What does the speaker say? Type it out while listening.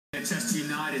Manchester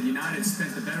United. United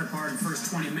spent the better part of the first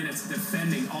 20 minutes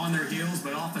defending on their heels,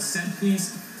 but off a set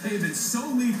piece, they have been so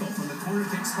lethal from the corner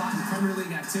kick spot in Premier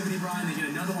League activity, Brian. They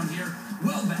get another one here.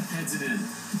 Welbeck heads it in.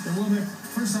 And Welbeck,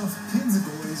 first off, pins the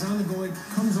goalie. He's on the goalie,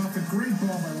 comes off a great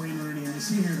ball by Wayne Rooney. And you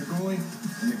see here the goalie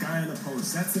and the guy on the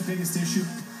post. That's the biggest issue.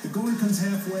 The goalie comes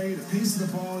halfway, the pace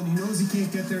of the ball, and he knows he can't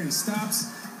get there. He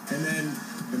stops, and then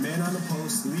the man on the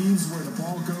post leaves where the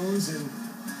ball goes, and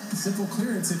simple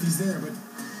clearance if he's there, but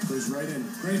goes right in.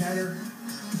 Great header,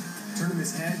 turning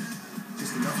his head,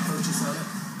 just enough purchase on it.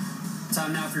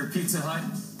 Time now for your Pizza Hut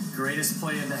greatest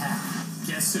play of the half.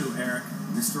 Guess who, Eric?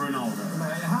 Mr. Ronaldo.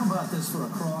 How about this for a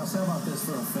cross? How about this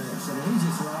for a finish? I mean, he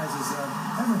just rises up.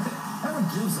 Never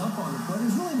gives up on the play.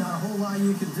 There's really not a whole lot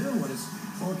you can do when it's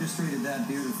orchestrated that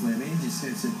beautifully. I mean, he just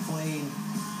hits it clean.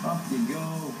 Up you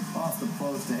go, off the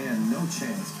post to hand, no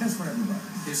chance. Kiss for everybody.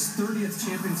 His 30th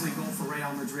Champions League goal for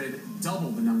Real Madrid,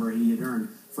 double the number he had earned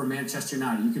for Manchester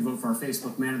United. You can vote for our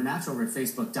Facebook Man of the Match over at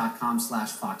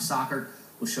facebook.com/FoxSoccer.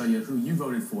 We'll show you who you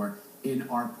voted for in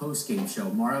our post-game show.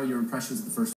 Mario, your impressions of the first